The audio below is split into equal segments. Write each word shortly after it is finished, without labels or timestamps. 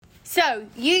So,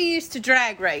 you used to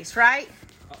drag race, right?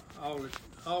 All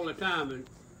the time in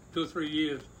 2 or 3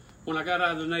 years when I got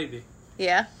out of the Navy.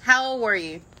 Yeah. How old were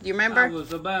you? Do you remember? I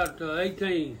was about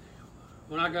 18.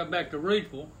 When I got back to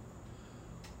Reedsville,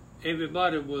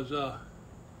 everybody was about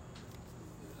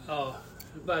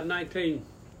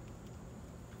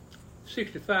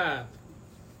 1965.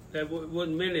 There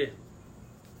wasn't many.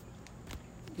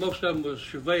 Most of them was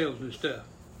Chevelles and stuff.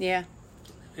 Yeah.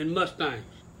 And Mustangs.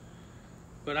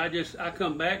 But I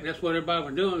come back, that's what everybody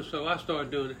was doing, so I started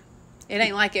doing it. It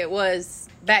ain't like it was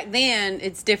back then.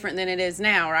 It's different than it is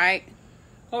now, right?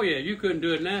 Oh yeah, you couldn't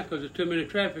do it now because there's too much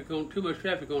traffic on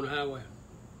the highway.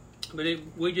 But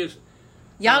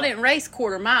Y'all didn't race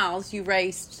quarter miles. You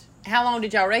raced. How long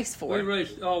did y'all race for? We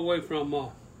raced all the way from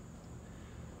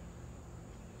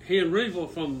here in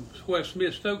Reedsville, from where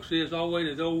Smith Stokes is, all the way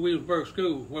to the old Williamsburg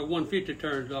School, where 150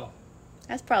 turns off.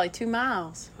 That's probably 2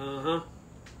 miles. Uh-huh.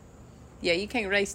 Yeah, you can't race